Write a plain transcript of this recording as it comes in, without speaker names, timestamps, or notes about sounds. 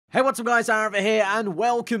Hey, what's up guys, aarava here, and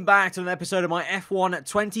welcome back to an episode of my F1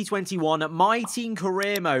 2021 My Team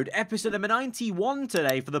Career Mode, episode number 91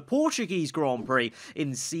 today for the Portuguese Grand Prix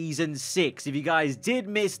in Season 6. If you guys did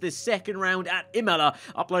miss the second round at Imola,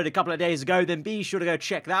 uploaded a couple of days ago, then be sure to go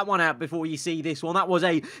check that one out before you see this one. That was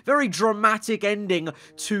a very dramatic ending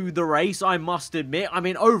to the race, I must admit. I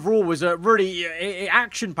mean, overall was a really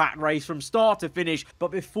action-packed race from start to finish,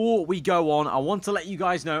 but before we go on, I want to let you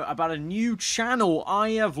guys know about a new channel I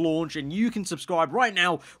have launch, and you can subscribe right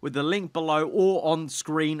now with the link below or on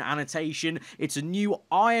screen annotation. It's a new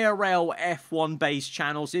IRL F1 based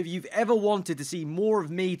channel, so if you've ever wanted to see more of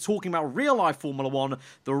me talking about real life Formula 1,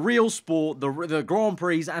 the real sport, the Grand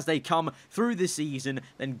Prix as they come through the season,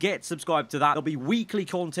 then get subscribed to that. There'll be weekly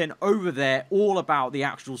content over there all about the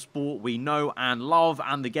actual sport we know and love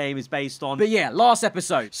and the game is based on. But yeah, last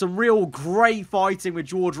episode, some real great fighting with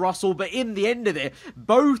George Russell, but in the end of it,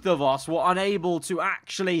 both of us were unable to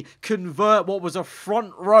actually convert what was a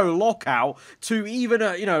front row lockout to even,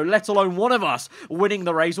 let alone one of us winning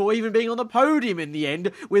the race or even being on the podium in the end.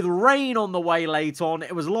 With rain on the way late on,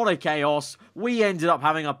 it was a lot of chaos. We ended up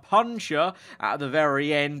having a puncher at the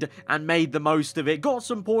very end and made the most of it. Got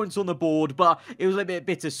some points on the board, but it was a bit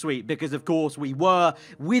bittersweet because, of course, we were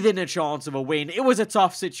within a chance of a win. It was a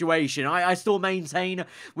tough situation. I still maintain,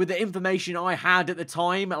 with the information I had at the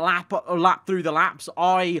time, lap through the laps,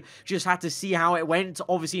 I just had to see how it went.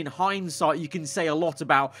 Obviously, in hindsight, you can say a lot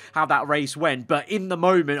about how that race went, but in the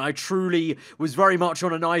moment, I truly was very much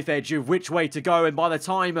on a knife edge of which way to go, and by the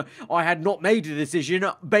time I had not made a decision,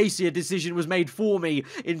 basically a decision was made for me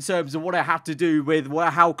in terms of what I had to do with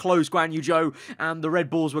how close Guan Yu Zhou and the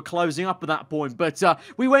Red Bulls were closing up at that point. But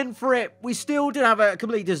we went for it. We still did have a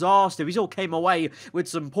complete disaster. We still came away with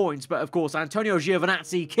some points, but of course, Antonio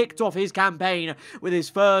Giovinazzi kicked off his campaign with his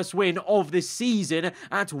first win of this season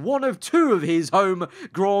at one of two of his home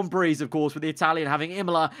Grand Prix, of course, with the Italian having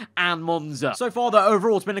Imola and Monza. So far, though,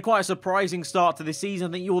 overall, it's been quite a surprising start to the season.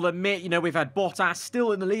 I think you'll admit, we've had Bottas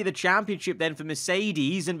still in the lead of the championship then for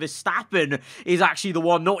Mercedes, and Verstappen is actually the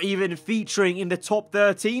one not even featuring in the top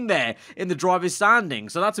 13 there in the driver's standing.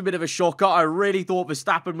 So that's a bit of a shocker. I really thought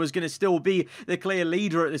Verstappen was going to still be the clear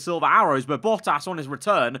leader at the Silver Arrows, but Bottas on his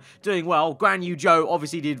return doing well. Guan Yu Zhou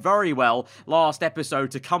obviously did very well last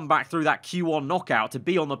episode to come back through that Q1 knockout to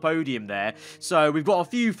be on the podium there. So we've got a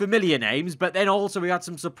few familiar names, but then also we had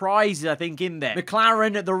some surprises, I think, in there.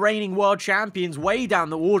 McLaren, the reigning world champions, way down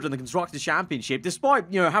the order in the Constructors' Championship.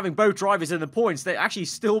 Despite, having both drivers in the points, they're actually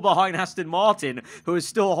still behind Aston Martin, who is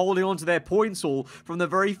still holding on to their points haul from the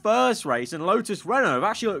very first race. And Lotus Renault have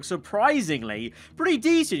actually looked surprisingly pretty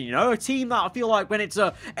decent, a team that I feel like when it's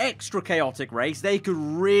a extra chaotic race, they could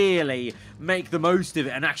really make the most of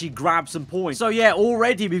it and actually grab some points. So yeah,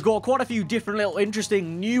 already we've got quite a few different little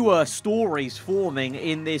interesting newer stories forming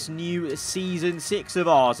in this new Season 6 of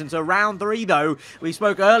ours. And so round 3, though, we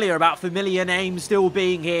spoke earlier about familiar names still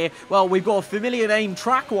being here. Well, we've got a familiar name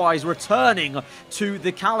track-wise returning to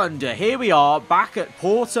the calendar. Here we are back at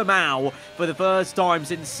Portimao for the first time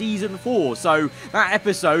since Season 4. So that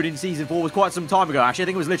episode in Season 4 was quite some time ago, actually. I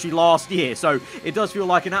think it was literally last year. So it does feel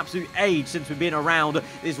like an absolute age since we've been around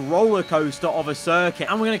this roller coaster of a circuit.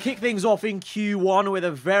 And we're going to kick things off in Q1 with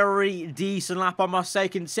a very decent lap, I must say.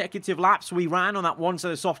 Consecutive laps we ran on that one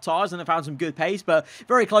set of soft tyres, and I found some good pace, but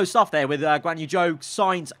very close stuff there with Guan Yu Zhou,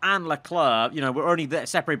 Sainz and Leclerc. We're only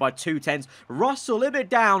separated by 2/10. Russell a little bit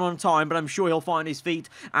down on time, but I'm sure he'll find his feet,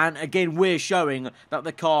 and again, we're showing that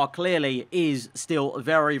the car clearly is still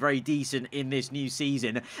very, very decent in this new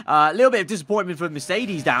season. A little bit of disappointment for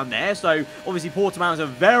Mercedes down there, so obviously Portimao is a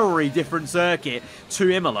very different circuit to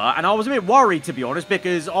Imola, and I was a bit worried, to be honest,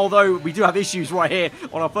 because although we do have issues right here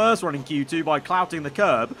on our first run in Q2 by clouting the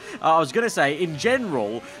curb, I was going to say, in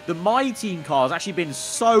general, the My Team car has actually been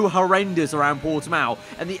so horrendous around Portimao,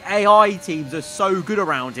 and the AI teams are so good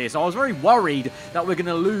around here, so I was very worried that we're going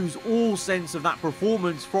to lose all sense of that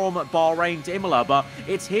performance from Bahrain to Imola, but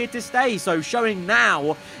it's here to stay, so showing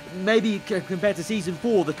now, maybe compared to Season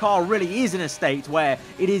 4, the car really is in a state where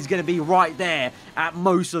it is going to be right there at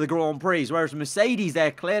most of the Grand Prix, whereas Mercedes,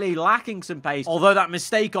 they're clearly lacking some pace, although that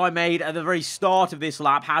mistake I made at the very start of this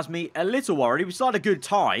lap has me a little worried. We started a good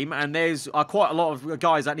time, and there's quite a lot of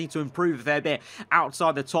guys that need to improve a fair bit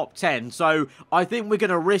outside the top 10, so I think we're going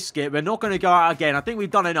to risk it. We're not going to go out again. I think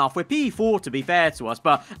we've done enough. We're P4 to be fair to us,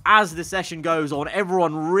 but as the session goes on,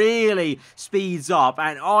 everyone really speeds up,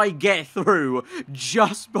 and I get through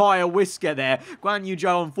just by a whisker there. Guan Yu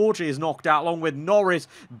Zhou, unfortunately, is knocked out, along with Norris,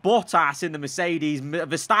 Bottas in the Mercedes.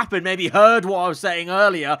 Verstappen maybe heard what I was saying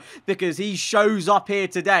earlier, because he shows up here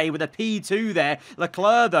today with a P2 there.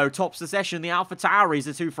 Leclerc, though, tops the session. The AlphaTauris,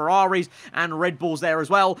 the two Ferraris, and Red Bulls there as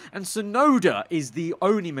well. And Tsunoda is the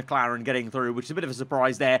only McLaren getting through, which is a bit of a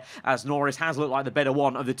surprise there, as Norris has looked like the better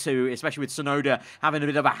one of the two, especially with Tsunoda having a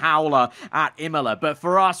bit of a howler at Imola. But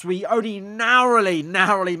for us, we only narrowly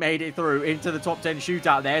made it through into the top 10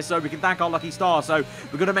 shootout there, so we can thank our lucky stars. So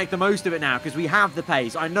we're going to make the most of it now, because we have the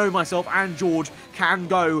pace. I know myself and George can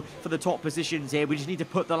go for the top positions here. We just need to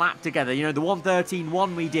put the lap together. You know, the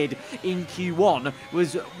 1:13.1 we did in Q1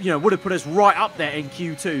 was, you know, would have put us right up there in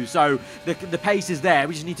Q2. So the pace is there.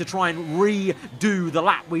 We just need to try and redo the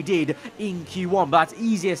lap we did in Q1. But that's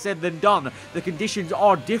easier said than done. The conditions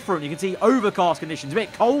are different. You can see overcast conditions, a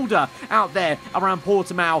bit colder out there around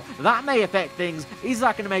Portimao. That may affect things. Is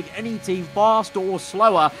that going to make any team faster or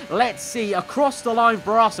slower? Let's see. Across the line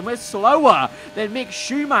for us, and we're slower than Mick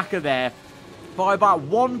Schumacher there by about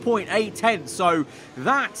 1.8 tenths, so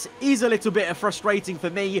that is a little bit frustrating for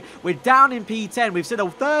me. We're down in P10. We've said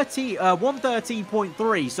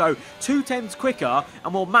 113.3, so 2 tenths quicker,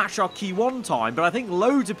 and we'll match our Q1 time, but I think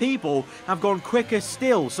loads of people have gone quicker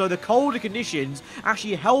still, so the colder conditions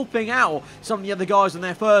actually helping out some of the other guys on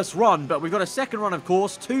their first run. But we've got a second run, of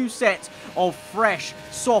course, 2 sets of fresh,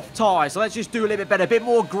 soft tyres, so let's just do a little bit better, a bit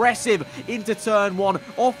more aggressive into turn 1,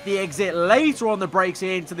 off the exit, later on the brakes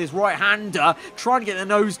here into this right-hander, try and get the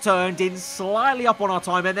nose turned in, slightly up on our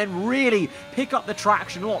time, and then really pick up the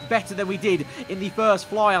traction a lot better than we did in the first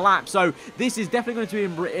flyer lap. So this is definitely going to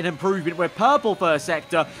be an improvement. We're purple first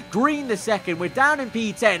sector, green the second. We're down in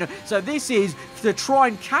P10, so this is to try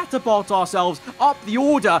and catapult ourselves up the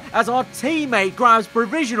order as our teammate grabs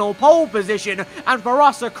provisional pole position. And for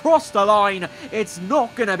us across the line, it's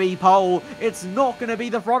not going to be pole. It's not going to be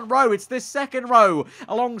the front row. It's the second row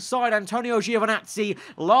alongside Antonio Giovinazzi,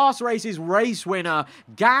 last race's race winner.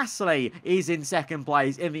 Gasly is in second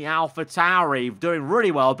place in the AlphaTauri, doing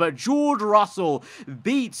really well, but George Russell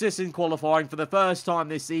beats us in qualifying for the first time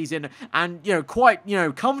this season, and, you know, quite, you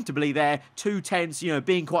know, comfortably there, 2 tenths, you know,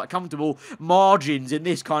 being quite comfortable margins in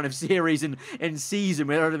this kind of series and season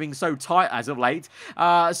with everything so tight as of late.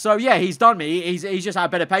 So yeah, he's done me. He's just had a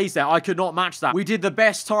better pace there. I could not match that. We did the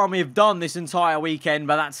best time we've done this entire weekend,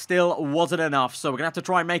 but that still wasn't enough, so we're gonna have to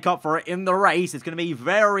try and make up for it in the race. It's gonna be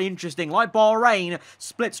very interesting. Like Bahrain,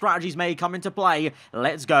 split strategies may come into play.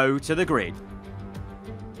 Let's go to the grid.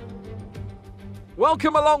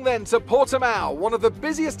 Welcome along then to Portimao, one of the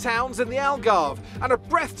busiest towns in the Algarve, and a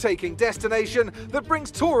breathtaking destination that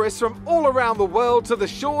brings tourists from all around the world to the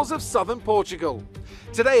shores of southern Portugal.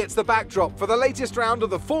 Today it's the backdrop for the latest round of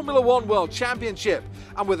the Formula One World Championship,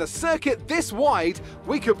 and with a circuit this wide,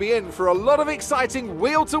 we could be in for a lot of exciting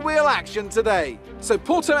wheel-to-wheel action today. So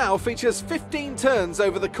Portimao features 15 turns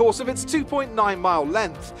over the course of its 2.9-mile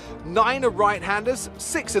length. 9 are right-handers,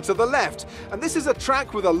 6 are to the left, and this is a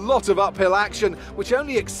track with a lot of uphill action, which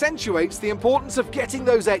only accentuates the importance of getting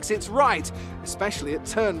those exits right, especially at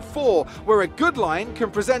turn 4, where a good line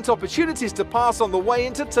can present opportunities to pass on the way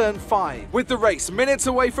into turn 5. With the race minutes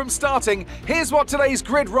away from starting, here's what today's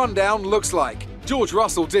grid rundown looks like. George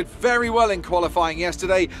Russell did very well in qualifying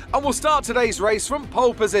yesterday and will start today's race from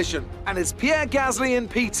pole position. And it's Pierre Gasly in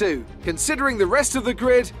P2. Considering the rest of the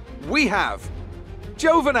grid, we have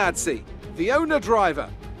Giovinazzi, the owner driver,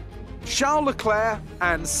 Charles Leclerc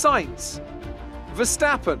and Sainz,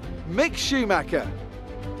 Verstappen, Mick Schumacher,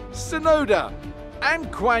 Tsunoda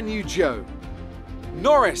and Guan Yu Zhou,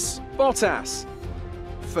 Norris, Bottas,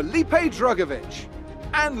 Felipe Drugovich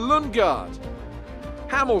and Lundgaard,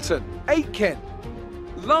 Hamilton, Aitken,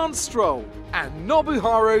 Lance Stroll and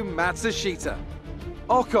Nobuharu Matsushita.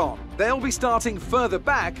 Ocon, they'll be starting further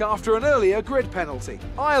back after an earlier grid penalty.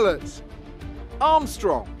 Ireland,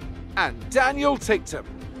 Armstrong and Daniel Ticktum.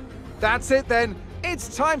 That's it then,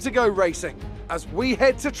 it's time to go racing as we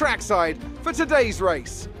head to trackside for today's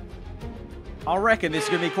race. I reckon this is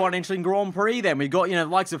going to be quite an interesting Grand Prix then. We've got, you know,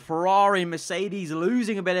 the likes of Ferrari, Mercedes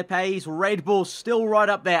losing a bit of pace, Red Bull still right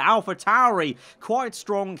up there, AlphaTauri quite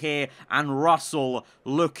strong here, and Russell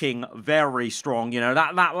looking very strong. You know,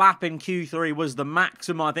 that lap in Q3 was the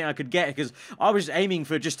maximum I think I could get, because I was aiming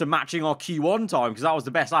for just a matching our Q1 time, because that was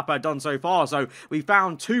the best lap I'd done so far. So we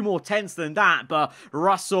found 2 more tenths than that, but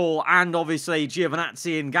Russell and obviously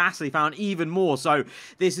Giovinazzi and Gasly found even more. So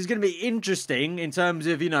this is going to be interesting in terms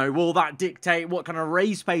of, you know, will that dictate dictate what kind of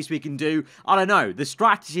race pace we can do. I don't know. The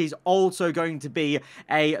strategy is also going to be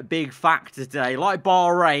a big factor today. Like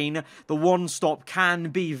Bahrain, the one-stop can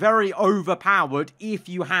be very overpowered if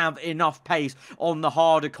you have enough pace on the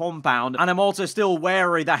harder compound. And I'm also still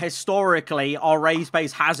wary that historically our race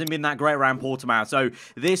pace hasn't been that great around Portimao. So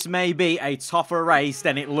this may be a tougher race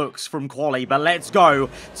than it looks from quali. But let's go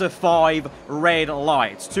to 5 red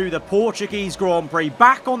lights to the Portuguese Grand Prix,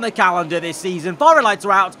 back on the calendar this season. 5 red lights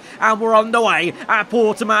are out and we're underway at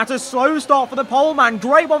Portimao. A slow start for the pole man.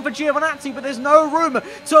 Great one for Giovinazzi, but there's no room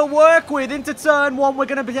to work with into turn 1. We're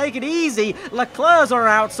going to take it easy. Leclerc's on our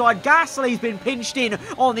outside. Gasly's been pinched in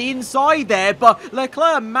on the inside there, but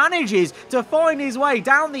Leclerc manages to find his way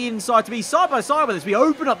down the inside to be side by side with us. We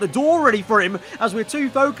open up the door ready for him as we're too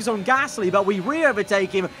focused on Gasly, but we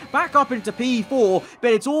re-overtake him back up into P4,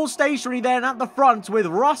 but it's all stationary then at the front with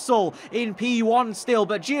Russell in P1 still,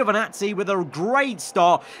 but Giovinazzi with a great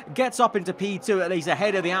start gets up into P2, at least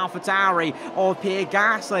ahead of the AlphaTauri of Pierre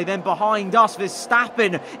Gasly. Then behind us,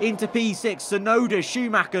 Verstappen into P6, Tsunoda,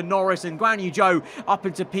 Schumacher, Norris and Guan Yu Zhou up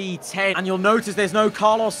into P10. And you'll notice there's no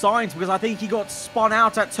Carlos Sainz because I think he got spun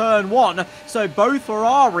out at turn 1. So both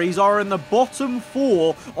Ferraris are in the bottom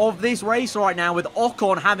 4 of this race right now, with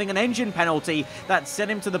Ocon having an engine penalty that sent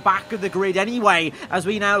him to the back of the grid anyway, as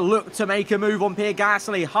we now look to make a move on Pierre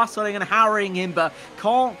Gasly, hustling and harrying him, but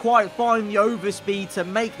can't quite find the overspeed to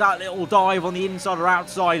make that little dive on the inside or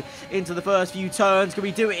outside into the first few turns. Can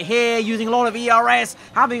we do it here using a lot of ERS,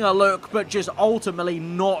 having a look, but just ultimately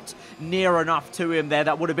not near enough to him there.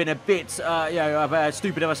 That would have been a bit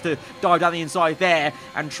stupid of us to dive down the inside there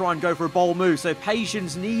and try and go for a bold move. So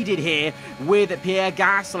patience needed here with Pierre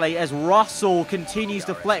Gasly as Russell continues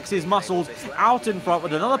to flex his muscles out in front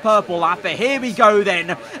with another purple lap. But here we go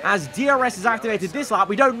then, as DRS is activated this lap.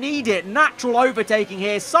 We don't need it. Natural overtaking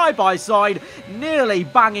here, side by side, nearly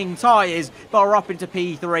banging tyres, but we're up into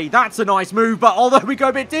P3. That's a nice move, but although we go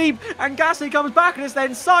a bit deep and Gasly comes back and it's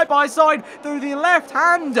then side by side through the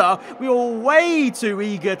left-hander, we were way too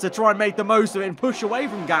eager to try and make the most of it and push away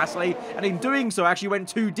from Gasly, and in doing so actually went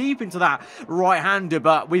too deep into that right-hander,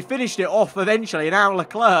 but we finished it off eventually. Now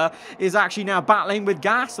Leclerc is actually now battling with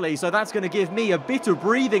Gasly, so that's going to give me a bit of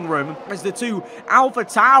breathing room as the two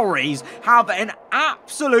AlphaTauris have an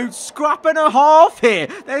absolute scrap and a half here.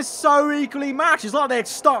 They're so equally matched. It's like they're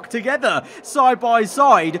stuck together side by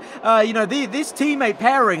side. This teammate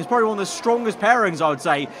pairing is probably one of the strongest pairings, I would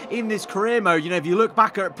say, in this career mode. If you look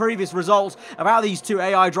back at previous results of how these two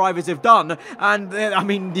AI drivers have done, and I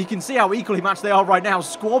mean, you can see how equally matched they are right now,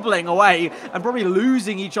 squabbling away and probably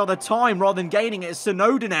losing each other time rather than gaining it.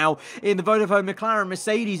 Tsunoda now in the Vodafone McLaren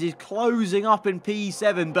Mercedes is closing up in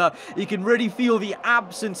P7, but you can really feel the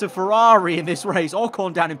absence of Ferrari in this race.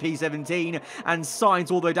 Ocon down in P17 and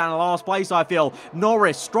Sainz all the way down in last place, I feel.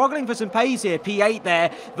 Norris struggling for some pace here, P8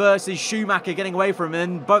 there versus Schumacher getting away from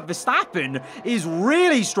him, but Verstappen is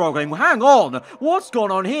really struggling. Hang on, what's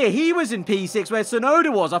gone on here? He was in P6 where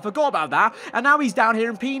Tsunoda was, I forgot about that, and now he's down here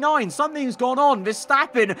in P9. Something's gone on.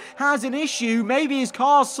 Verstappen has an issue. Maybe his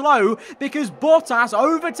car's slow because Bottas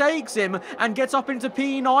overtakes him and gets up into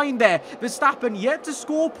P9 there. Verstappen yet to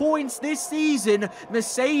score points this season.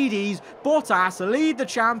 Mercedes, Bottas lead the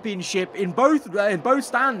championship in both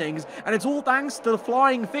standings, and it's all thanks to the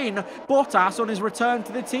flying Finn Bottas on his return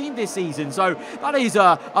to the team this season. So that is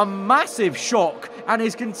a massive shock, and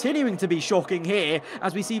is continuing to be shocking here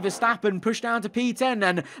as we see Verstappen push down to P10.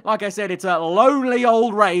 And like I said, it's a lonely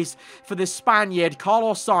old race for the Spaniard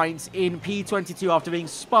Carlos Sainz in P22 after being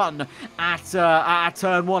spun at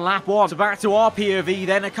turn 1, lap 1. So back to our POV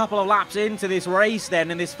then, a couple of laps into this race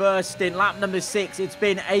then, in this first stint, lap number 6. It's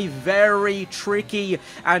been a very tricky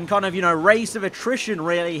and kind of, race of attrition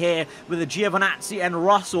really here with the Giovinazzi and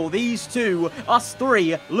Russell. These two, us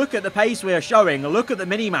three, look at the pace we're showing, look at the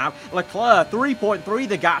minimap. Leclerc 3.3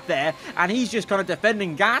 the gap there, and he's just kind of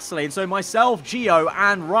defending Gasly. And so myself, Gio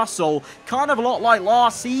and Russell, kind of a lot like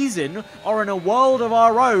last season, are in a world of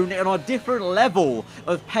our own and on a different level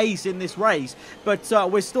of pace in this race. But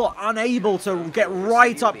we're still unable to get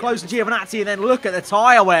right up close to Giovinazzi. And then look at the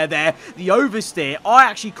tyre wear there, the oversteer. I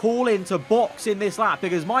actually call in to box in this lap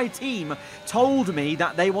because my team told me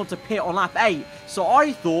that they want to pit on lap 8. So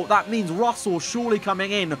I thought that means Russell surely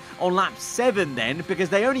coming in on lap 7 then, because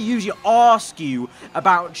they only usually ask you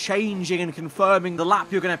about changing and confirming the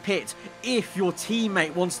lap you're going to pit if your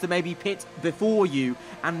teammate wants to maybe pit before you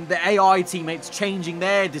and the AI teammates changing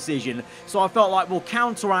their decision. So I felt like we'll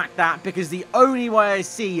counteract that, because the only way I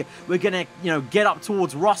see we're going to, get up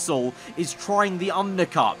towards Russell is trying the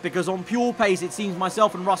undercut, because on pure pace it seems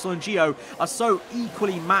myself and Russell and Gio are so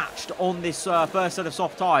equally matched on this first set of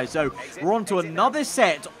soft tyres. So we're on to another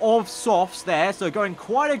set of softs there. So going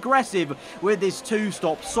quite aggressive with this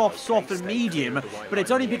two-stop, soft, soft, and medium. But it's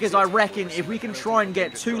only because I reckon if we can try and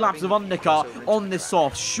get 2 laps of undercut on this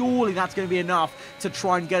soft, surely that's going to be enough to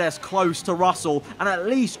try and get us close to Russell and at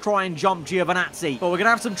least try and jump Giovinazzi. But we're going to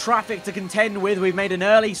have some traffic to contend with. We've made an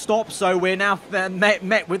early stop, so we're now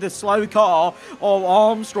met with the slow car of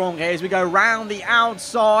Armstrong here as we go round the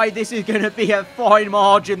outside. This is going to be a fine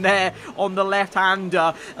margin there on the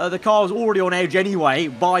left-hander. The car's already on edge anyway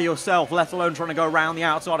by yourself, let alone trying to go around the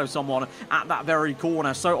outside of someone at that very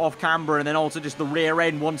corner. So off camber, and then also just the rear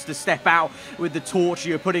end wants to step out with the torch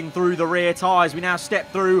you're putting through the rear tyres. We now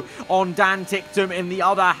step through on Dan Ticktum in the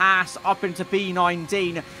other Haas up into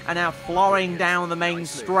P19 and now flying down the main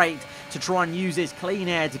straight to try and use his clean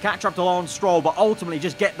air to catch up to Lance Stroll, but ultimately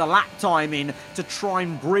just get the lap time in to try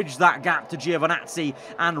and bridge that gap to Giovinazzi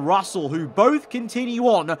and Russell, who both continue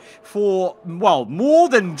on for, well, more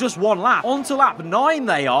than just one lap. On to lap 9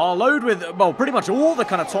 they are, loaded with, well, pretty much all the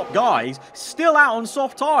kind of top guys still out on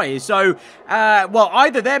soft tyres. So, well,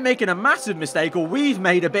 either they're making a massive mistake or we've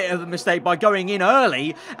made a bit of a mistake by going in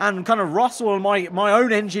early, and kind of Russell and my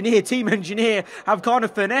own engineer, team engineer, have kind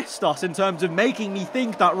of finessed us in terms of making me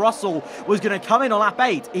think that Russell was going to come in on lap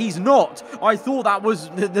 8. He's not. I thought that was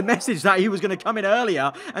the message, that he was going to come in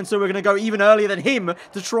earlier, and so we're going to go even earlier than him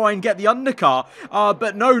to try and get the undercar.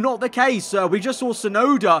 But no, not the case. We just saw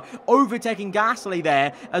Tsunoda overtaking Gasly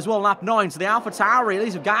there as well, lap 9. So the AlphaTauri, at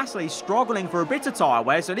least of Gasly, struggling for a bit of tyre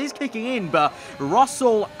wear, so it is kicking in, but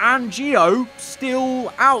Russell and Gio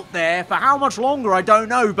still out there. For how much longer, I don't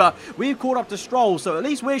know, but we've caught up to Stroll, so at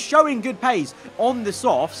least we're showing good pace on the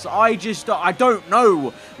softs. I don't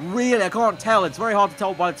know, really. I can't tell. It's very hard to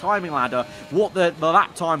tell by the timing ladder what the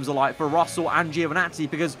lap times are like for Russell and Giovinazzi,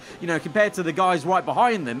 because, you know, compared to the guys right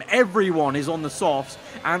behind them, everyone is on the softs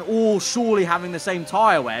and all surely having the same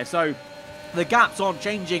tyre wear. So the gaps aren't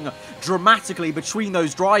changing dramatically between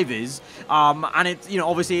those drivers, and it's, you know,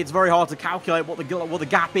 obviously it's very hard to calculate what the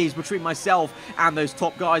gap is between myself and those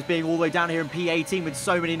top guys being all the way down here in P18 with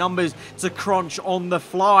so many numbers to crunch on the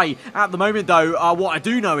fly. At the moment, though, what I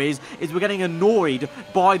do know is we're getting annoyed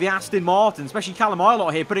by the Aston Martin, especially Callum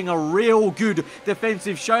Ilott here, putting a real good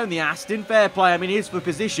defensive show in the Aston. Fair play, I mean, it is for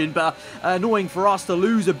position, but annoying for us to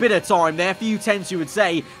lose a bit of time there. A few tenths, you would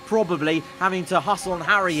say, probably having to hustle and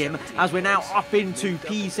harry him as we're now up into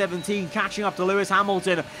P17, catching up to Lewis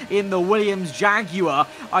Hamilton in the Williams Jaguar.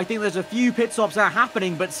 I think there's a few pit stops that are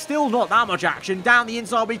happening, but still not that much action. Down the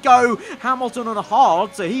inside we go. Hamilton on a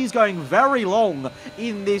hard, so he's going very long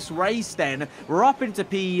in this race then. We're up into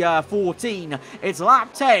P14. It's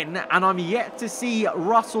lap 10, and I'm yet to see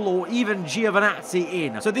Russell or even Giovinazzi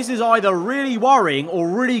in. So this is either really worrying or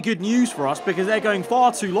really good news for us, because they're going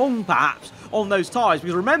far too long, perhaps, on those tyres.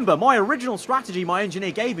 Because remember, my original strategy my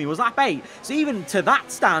engineer gave me was lap 8. So even to that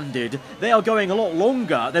standard, they are going a lot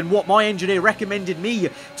longer than what my engineer recommended me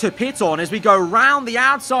to pit on as we go round the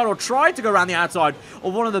outside, or try to go around the outside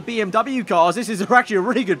of one of the BMW cars. This is actually a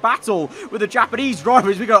really good battle with the Japanese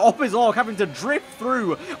drivers. We go opposite log, having to drift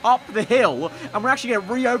through up the hill, and we actually get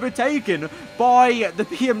re-overtaken by the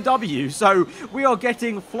BMW. So we are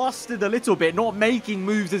getting flustered a little bit, not making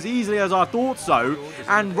moves as easily as I thought so.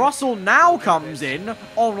 And Russell now comes in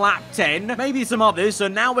on lap 10, maybe some others. So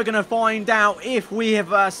now we're going to find out if we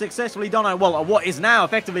have successfully done what is now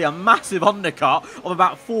effectively a massive undercut of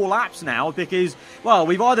about 4 laps now, because, well,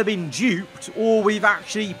 we've either been duped or we've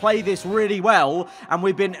actually played this really well and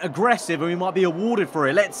we've been aggressive and we might be awarded for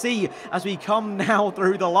it. Let's see as we come now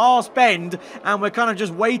through the last bend, and we're kind of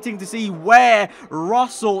just waiting to see where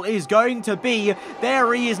Russell is going to be.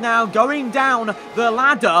 There he is now going down the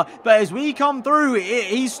ladder, but as we come through,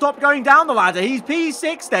 he's stopped going down the ladder. He's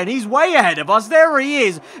P6 then. He's way ahead of us. There he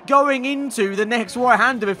is, going into the next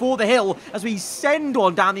right-hander before the hill as we send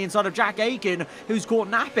on down the inside of Jack Aiken, who's caught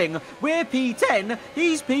napping. We're P10.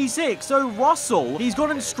 He's P6. So Russell, he's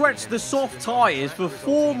gone and stretched the soft tyres for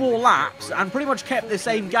 4 more laps and pretty much kept the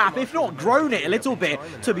same gap, if not grown it a little bit,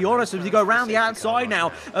 to be honest. As we go around the outside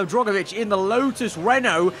now of Drogovic in the Lotus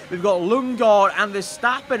Renault, we've got Lundgaard and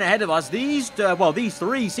Verstappen ahead of us. These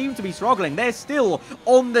three seem to be struggling. They're still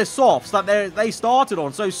on the softs that they started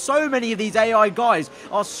on. So many of these AI guys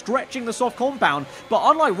are stretching the soft compound, but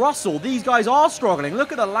unlike Russell, these guys are struggling.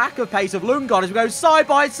 Look at the lack of pace of Lundgaard as we go side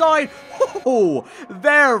by side. Oh,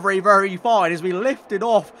 very, very fine as we lifted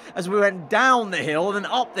off as we went down the hill and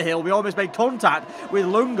then up the hill. We almost made contact with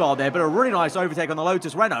Lundgaard there, but a really nice overtake on the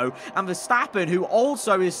Lotus Renault. And Verstappen, who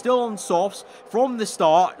also is still on softs from the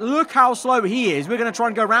start. Look how slow he is. We're going to try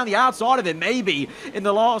and go around the outside of him, maybe in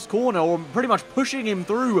the last corner, or pretty much pushing him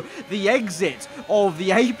through the exit of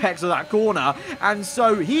the apex of that corner. And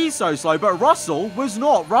so he's so slow, but Russell was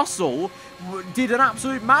not. Russell did an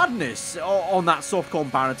absolute madness on that soft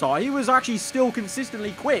compound tyre. He was actually still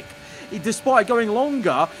consistently quick. Despite going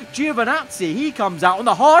longer, Giovinazzi, he comes out on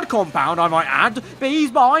the hard compound, I might add, but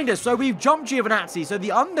he's behind us, so we've jumped Giovinazzi. So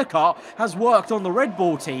the undercut has worked on the Red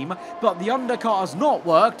Bull team, but the undercut has not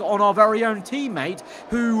worked on our very own teammate,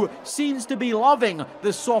 who seems to be loving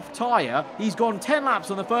the soft tyre. He's gone 10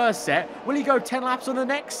 laps on the first set. Will he go 10 laps on the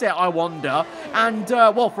next set, I wonder? And,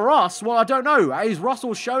 well, for us, well, I don't know. Is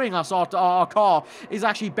Russell showing us our car is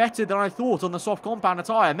actually better than I thought on the soft compound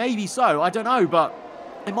tyre? Maybe so, I don't know, but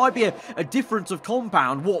it might be a difference of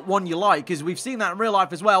compound, what one you like, because we've seen that in real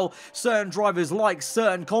life as well. Certain drivers like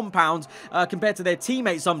certain compounds compared to their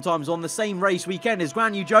teammates sometimes on the same race weekend. As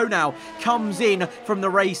Guan Yu Zhou now comes in from the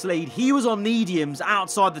race lead. He was on mediums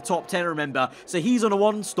outside the top 10, remember. So he's on a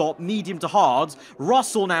one-stop, medium to hards.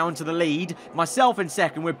 Russell now into the lead. Myself in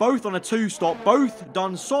second. We're both on a two-stop. Both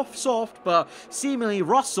done soft, but seemingly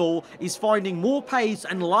Russell is finding more pace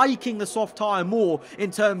and liking the soft tyre more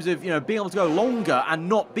in terms of, you know, being able to go longer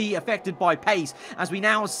and not be affected by pace, as we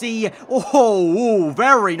now see,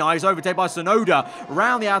 very nice overtake by Tsunoda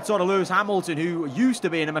around the outside of Lewis Hamilton, who used to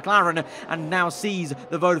be in a McLaren and now sees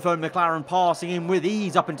the Vodafone McLaren passing him with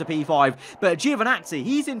ease up into P5. But Giovinazzi,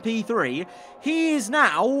 he's in P3. He is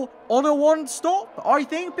now on a one-stop, I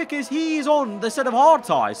think, because he's on the set of hard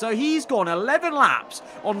tyres. So he's gone 11 laps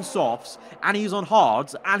on softs, and he's on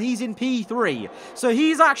hards, and he's in P3. So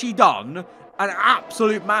he's actually done an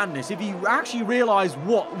absolute madness if you actually realise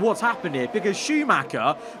what's happened here, because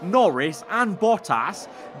Schumacher, Norris and Bottas,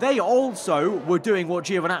 they also were doing what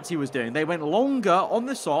Giovinazzi was doing. They went longer on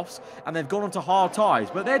the softs and they've gone onto hard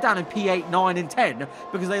tyres, but they're down in P8, 9 and 10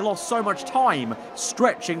 because they lost so much time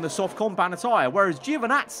stretching the soft compound tyre, whereas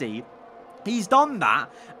Giovinazzi, he's done that,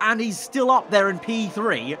 and he's still up there in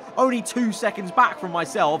P3, only 2 seconds back from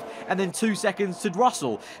myself, and then 2 seconds to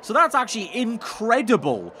Russell. So that's actually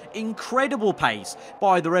incredible pace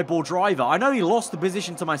by the Red Bull driver. I know he lost the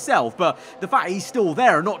position to myself, but the fact he's still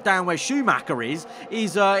there and not down where Schumacher is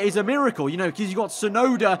a miracle, you know, because you've got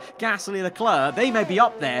Tsunoda, Gasly, Leclerc. They may be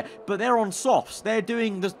up there, but they're on softs. They're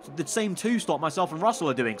doing the same two-stop myself and Russell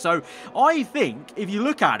are doing. So I think, if you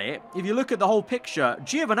look at it, if you look at the whole picture,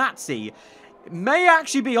 Giovinazzi may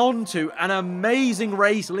actually be on to an amazing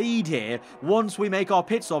race lead here once we make our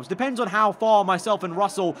pit stops. Depends on how far myself and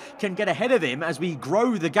Russell can get ahead of him as we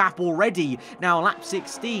grow the gap already. Now lap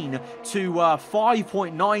 16 to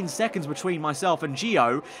 5.9 seconds between myself and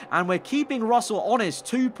Gio, and we're keeping Russell honest.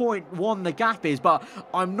 2.1 the gap is, but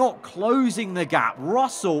I'm not closing the gap.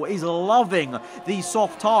 Russell is loving these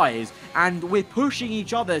soft tyres, and we're pushing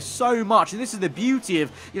each other so much. And this is the beauty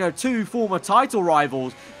of, you know, two former title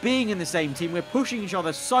rivals being in the same team. We're pushing each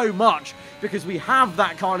other so much because we have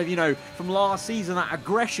that kind of, you know, from last season, that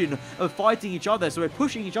aggression of fighting each other. So we're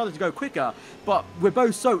pushing each other to go quicker, but we're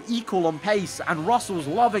both so equal on pace, and Russell's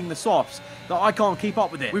loving the softs that I can't keep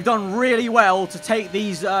up with it. We've done really well to take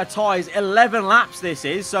these tyres 11 laps this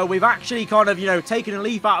is, so we've actually kind of, you know, taken a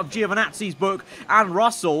leaf out of Giovinazzi's book and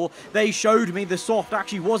Russell. They showed me the soft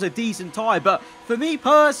actually was a decent tyre, but for me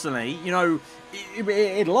personally, you know,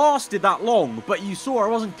 it lasted that long, but you saw I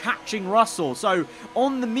wasn't catching Russell. So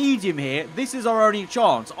on the medium here, this is our only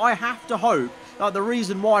chance. I have to hope that the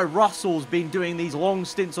reason why Russell's been doing these long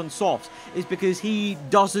stints on softs is because he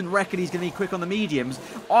doesn't reckon he's going to be quick on the mediums.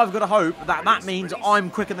 I've got to hope that that means I'm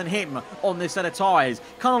quicker than him on this set of tyres.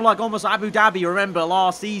 Kind of like almost Abu Dhabi, remember,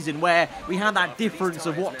 last season, where we had that difference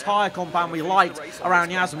of what tyre compound we liked around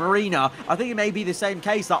Yas Marina. I think it may be the same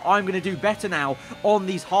case, that I'm going to do better now on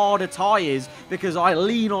these harder tyres because I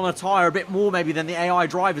lean on a tyre a bit more maybe than the AI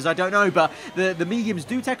drivers. I don't know, but the mediums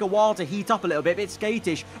do take a while to heat up a little bit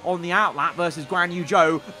skatish on the outlap versus Guan Yu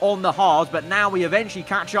Zhou on the hards, but now we eventually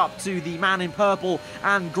catch up to the man in purple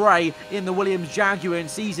and grey in the Williams Jaguar in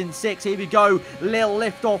Season 6. Here we go, little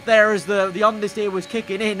lift off there as the understeer was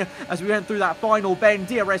kicking in as we went through that final bend.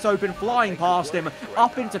 DRS Open flying past him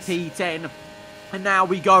up into P10. And now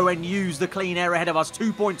we go and use the clean air ahead of us,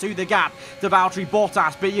 2.2 the gap to Valtteri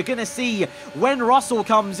Bottas. But you're going to see when Russell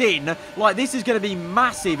comes in, like this is going to be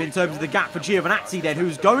massive in terms of the gap for Giovinazzi then,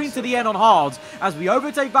 who's going to the end on hards as we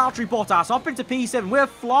overtake Valtteri Bottas up into P7. We're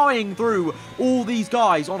flying through all these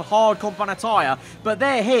guys on hard compound tyre, but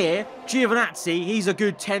they're here. Giovinazzi, he's a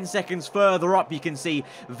good 10 seconds further up, you can see,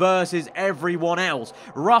 versus everyone else.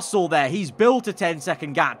 Russell there, he's built a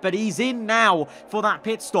 10-second gap, but he's in now for that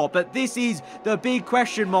pit stop. But this is the big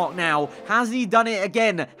question mark now. Has he done it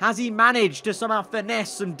again? Has he managed to somehow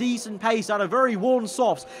finesse some decent pace out of very worn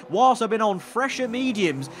softs whilst I've been on fresher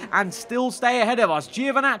mediums and still stay ahead of us?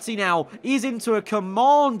 Giovinazzi now is into a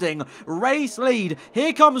commanding race lead.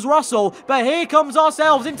 Here comes Russell, but here comes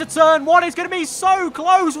ourselves into turn one. It's going to be so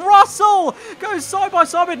close. Russell goes side by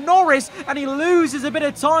side with Norris, and he loses a bit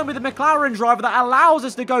of time with the McLaren driver that allows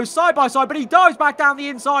us to go side by side, but he dives back down the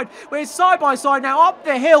inside. We're side by side now up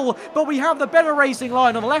the hill, but we have the better racing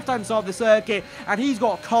line on the left-hand side of the circuit, and he's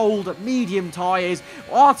got cold, medium tyres.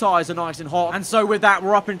 Our tyres are nice and hot, and so with that,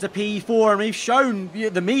 we're up into P4, and we've shown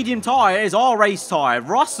the medium tyre is our race tyre.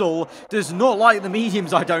 Russell does not like the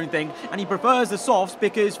mediums, I don't think, and he prefers the softs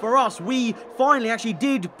because for us, we finally actually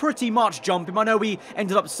did pretty much jump him. I know we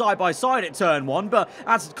ended up side by side at turn one, but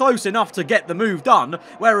that's close enough to get the move done.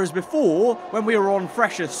 Whereas before, when we were on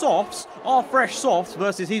fresher softs, our fresh softs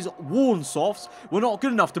versus his worn softs were not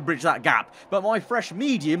good enough to bridge that gap. But my fresh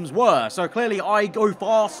mediums were. So clearly I go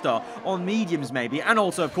faster on mediums maybe. And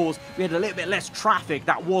also, of course, we had a little bit less traffic.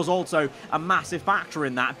 That was also a massive factor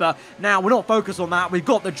in that. But now we're not focused on that. We've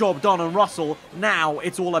got the job done on Russell. Now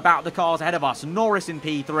it's all about the cars ahead of us. Norris in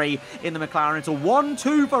P3 in the McLaren. It's a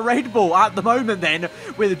 1-2 for Red Bull at the moment then,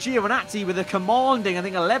 with Giovinazzi with a commanding, I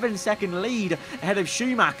think, 11-second lead ahead of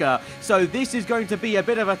Schumacher. So this is going to be a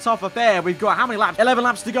bit of a tough affair. We've got how many laps? 11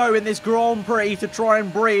 laps to go in this Grand Prix to try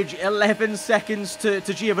and bridge 11 seconds to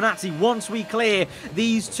Giovinazzi once we clear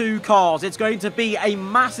these two cars. It's going to be a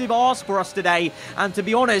massive ask for us today. And to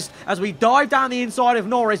be honest, as we dive down the inside of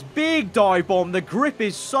Norris, big dive bomb. The grip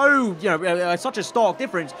is so, such a stark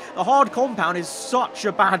difference. The hard compound is such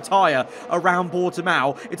a bad tyre around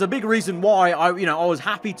Portimao. It's a big reason why I was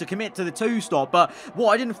happy to commit to the two-stop, but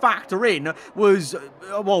what I didn't factor in was,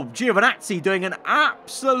 Giovinazzi doing an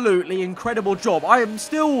absolutely incredible job. I am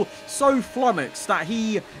still so flummoxed that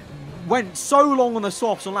he went so long on the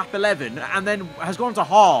softs on lap 11 and then has gone to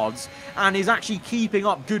hards and is actually keeping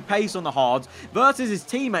up good pace on the hards versus his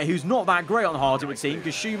teammate who's not that great on the hards, it would seem,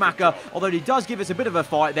 because Schumacher, although he does give us a bit of a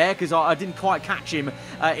fight there because I didn't quite catch him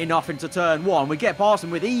enough into turn one. We get past him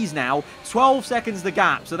with ease now. 12 seconds the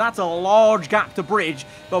gap, so that's a large gap to bridge,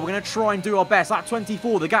 but we're going to try and do our best. Lap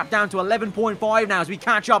 24, the gap down to 11.5 now as we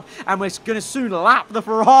catch up, and we're going to soon lap the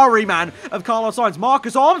Ferrari man of Carlos Sainz.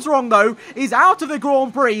 Marcus Armstrong, though, is out of the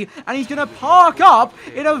Grand Prix, and he's going to park up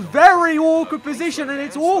in a very awkward position, and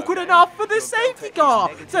it's awkward enough for the safety car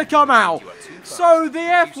to come out. So the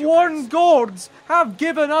F1 gods have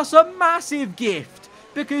given us a massive gift,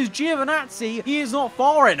 because Giovinazzi, he is not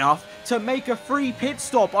far enough to make a free pit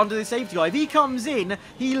stop under the safety car. If he comes in,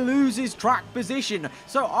 he loses track position.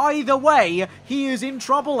 So either way, he is in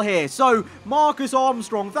trouble here. So Marcus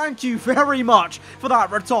Armstrong, thank you very much for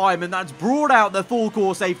that retirement. That's brought out the full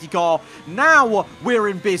core safety car. Now we're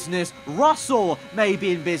in business. Russell may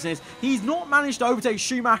be in business. He's not managed to overtake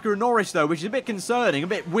Schumacher and Norris though, which is a bit concerning, a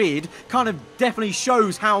bit weird. Kind of definitely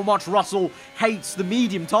shows how much Russell hates the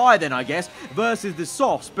medium tyre then, I guess, versus the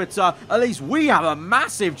softs. But at least we have a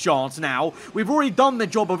massive chance now. We've already done the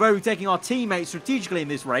job of overtaking our teammates strategically in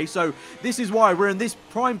this race, so this is why we're in this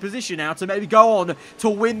prime position now to maybe go on to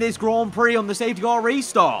win this Grand Prix on the safety car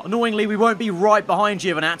restart. Annoyingly, we won't be right behind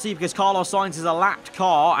Giovinazzi because Carlos Sainz is a lapped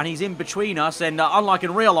car and he's in between us, and unlike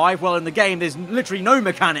in real life, well, in the game, there's literally no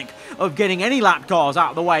mechanic of getting any lapped cars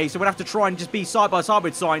out of the way, so we'd have to try and just be side by side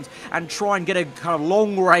with Sainz and try and get a kind of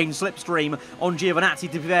long-range slipstream on Giovinazzi.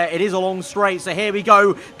 To be fair, it is a long straight, so here we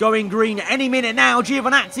go, going green any minute now.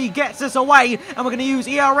 Giovinazzi gets us away, and we're going to use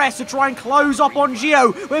ERS to try and close up on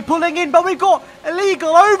Gio. We're pulling in, but we've got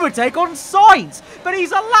illegal overtake on Sainz, but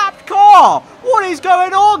he's a lapped car. What is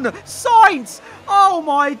going on? Sainz! Oh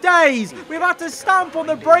my days! We've had to stamp on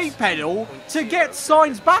the brake pedal to get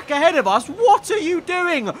Sainz back ahead of us. What are you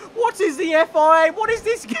doing? What is the FIA? What is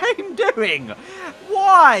this game doing?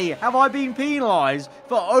 Why have I been penalised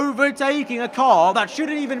for overtaking a car that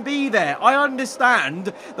shouldn't even be there? I understand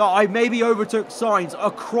that I maybe overtook Sainz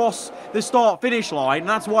across the start-finish line, and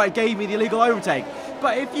that's why it gave me the illegal overtake.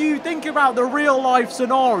 But if you think about the real real-life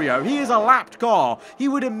scenario, he is a lapped car. He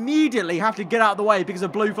would immediately have to get out of the way because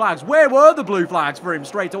of blue flags. Where were the blue flags for him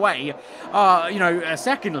straight away?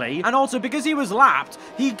 Secondly, and also because he was lapped,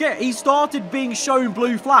 he started being shown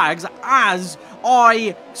blue flags as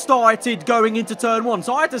I started going into turn 1.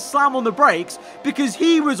 So I had to slam on the brakes because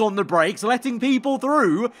he was on the brakes letting people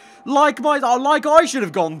through like I should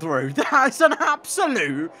have gone through. That's an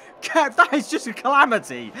absolute... That is just a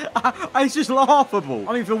calamity. It's just laughable.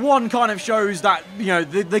 I mean, for one, kind of shows that, you know,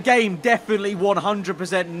 the game definitely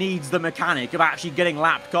 100% needs the mechanic of actually getting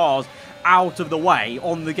lapped cars out of the way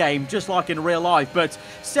on the game, just like in real life. But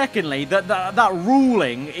secondly, that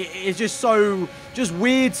ruling is just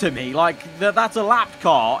weird to me. Like, that's a lapped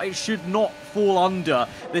car. It should not fall under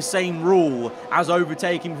the same rule as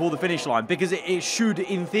overtaking before the finish line, because it should,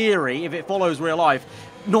 in theory, if it follows real life,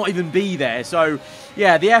 not even be there. So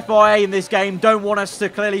yeah, the FIA in this game don't want us to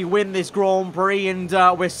clearly win this Grand Prix, and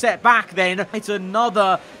we're set back then. It's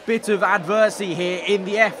another bit of adversity here in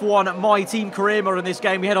the F1 My Team career mode in this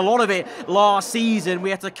game. We had a lot of it last season.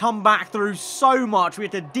 We had to come back through so much. We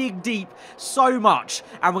had to dig deep so much,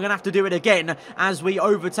 and we're going to have to do it again as we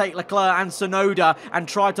overtake Leclerc and Tsunoda and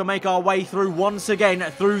try to make our way through once again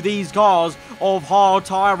through these cars of hard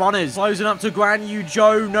tyre runners. Closing up to Guan Yu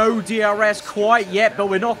Zhou. No DRS quite yet, but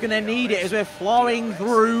we're not going to need it as we're flowing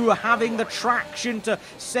through, having the traction to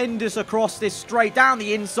send us across this straight down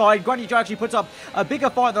the inside. Guan Yu Zhou actually puts up a bigger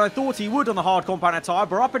fight than I thought he would on the hard compound tyre.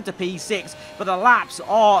 We're up into P6, but the laps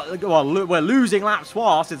are, well, we're losing laps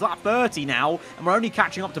fast. It's lap 30 now, and we're only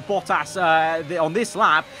catching up to Bottas on this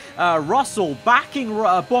lap. Russell backing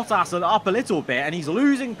Bottas up a little bit, and he's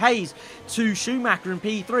losing pace to Schumacher in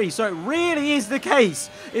P3. So it really is the case.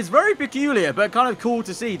 It's very peculiar, but kind of cool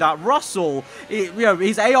to see that Russell,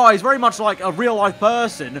 his AI is very much like a real-life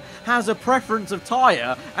person, has a preference of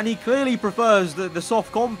tyre, and he clearly prefers the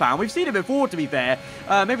soft compound. We've seen it before, to be fair.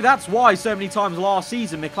 Maybe that's why so many times last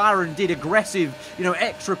season McLaren did aggressive,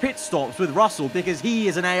 extra pit stops with Russell, because he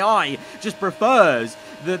is an AI, just prefers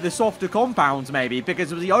the softer compounds, maybe,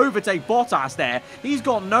 because as he overtake Bottas there, he's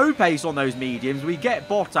got no pace on those mediums. We get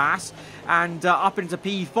Bottas and up into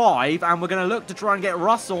P5, and we're going to look to try and get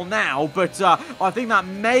Russell now, but I think that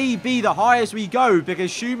may be the highest we go,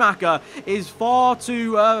 because Schumacher is far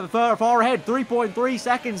ahead, 3.3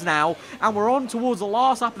 seconds now, and we're on towards the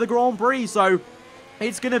last lap of the Grand Prix, so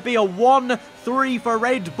it's going to be a 1-3 for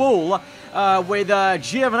Red Bull, with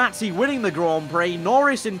Giovinazzi winning the Grand Prix,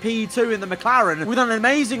 Norris in P2 in the McLaren, with an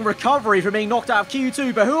amazing recovery from being knocked out of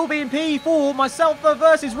Q2, but who will be in P4? Myself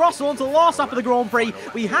versus Russell until the last lap of the Grand Prix.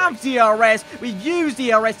 We have DRS, we use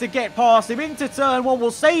DRS to get past him into turn 1.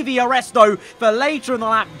 We'll save DRS though for later in the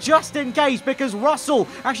lap, just in case, because Russell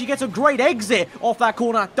actually gets a great exit off that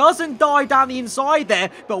corner, doesn't die down the inside there,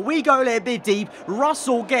 but we go a little bit deep.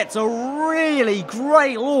 Russell gets a really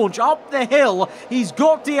great launch up the hill. He's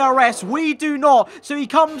got DRS, we do not, so he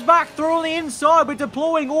comes back through on the inside. We're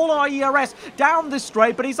deploying all our ERS down the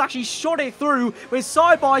straight, but he's actually shot it through. We're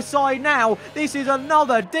side by side now. This is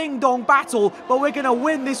another ding-dong battle, but we're going to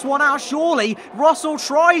win this one out surely. Russell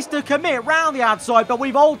tries to commit round the outside, but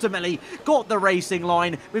we've ultimately got the racing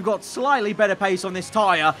line. We've got slightly better pace on this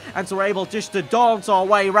tyre, and so we're able just to dance our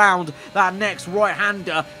way around that next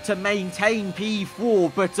right-hander to maintain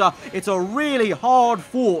P4, but it's a really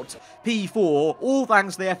hard-fought P4, all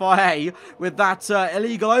thanks to the FIA with that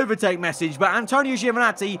illegal overtake message. But Antonio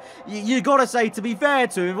Giovinazzi, you got to say, to be fair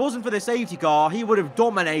to him, if it wasn't for the safety car, he would have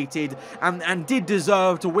dominated and did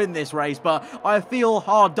deserve to win this race. But I feel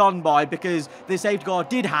hard done by, because the safety car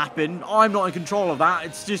did happen. I'm not in control of that.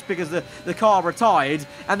 It's just because the car retired,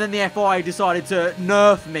 and then the FIA decided to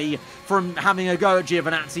nerf me from having a go at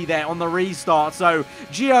Giovinazzi there on the restart. So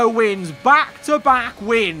Gio wins, back-to-back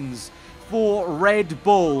wins for Red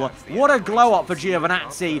Bull. What a glow up for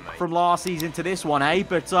Giovinazzi from last season to this one, eh?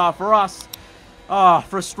 But for us,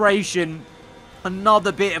 frustration.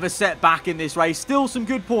 Another bit of a setback in this race. Still some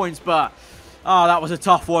good points, but that was a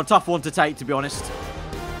tough one to take, to be honest.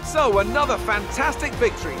 So another fantastic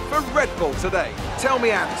victory for Red Bull today. Tell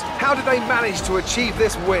me, Ant, how did they manage to achieve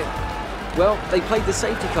this win? Well, they played the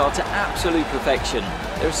safety car to absolute perfection.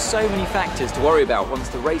 There are so many factors to worry about once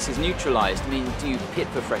the race is neutralised. I mean, do you pit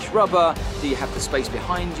for fresh rubber? Do you have the space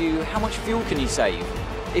behind you? How much fuel can you save?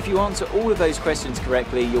 If you answer all of those questions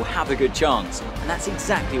correctly, you'll have a good chance. And that's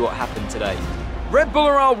exactly what happened today. Red Bull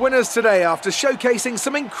are our winners today after showcasing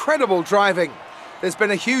some incredible driving. There's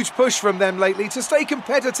been a huge push from them lately to stay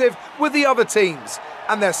competitive with the other teams,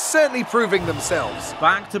 and they're certainly proving themselves.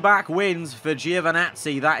 Back-to-back wins for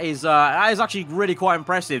Giovinazzi. That is actually really quite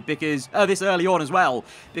impressive, because this early on as well,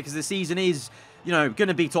 because the season is you know, going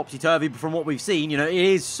to be topsy-turvy from what we've seen. You know, it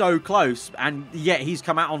is so close, and yet he's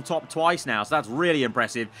come out on top twice now, so that's really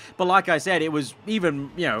impressive. But like I said, it was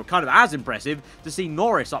even, you know, kind of as impressive to see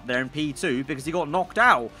Norris up there in P2 because he got knocked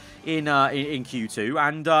out in Q2,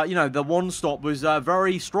 and, you know, the one stop was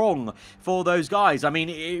very strong for those guys. I mean,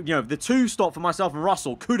 you know, the 2 stop for myself and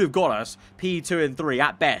Russell could have got us P2 and 3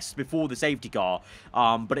 at best before the safety car,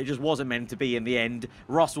 but it just wasn't meant to be in the end.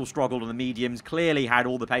 Russell struggled on the mediums, clearly had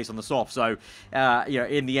all the pace on the soft, so you know,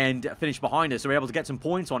 in the end, finished behind us, so we're able to get some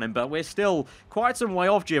points on him, but we're still quite some way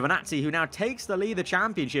off Giovinazzi, who now takes the lead of the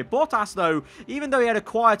championship. Bottas, though, even though he had a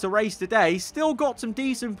quieter race today, still got some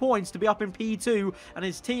decent points to be up in P2, and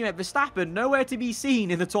his teammate Verstappen nowhere to be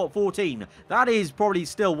seen in the top 14. That is probably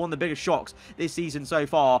still one of the biggest shocks this season so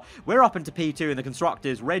far. We're up into P2 in the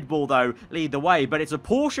Constructors. Red Bull, though, lead the way, but it's a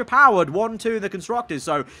Porsche-powered 1-2 in the Constructors,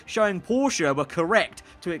 so showing Porsche were correct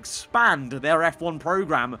to expand their F1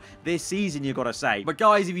 program this season, you've got to say. But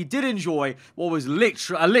guys, if you did enjoy what was a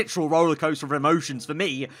literal roller coaster of emotions for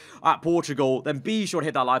me at Portugal, then be sure to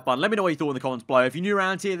hit that like button. Let me know what you thought in the comments below. If you're new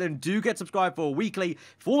around here, then do get subscribed for weekly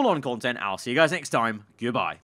full-on content. I'll see you guys next time. Goodbye.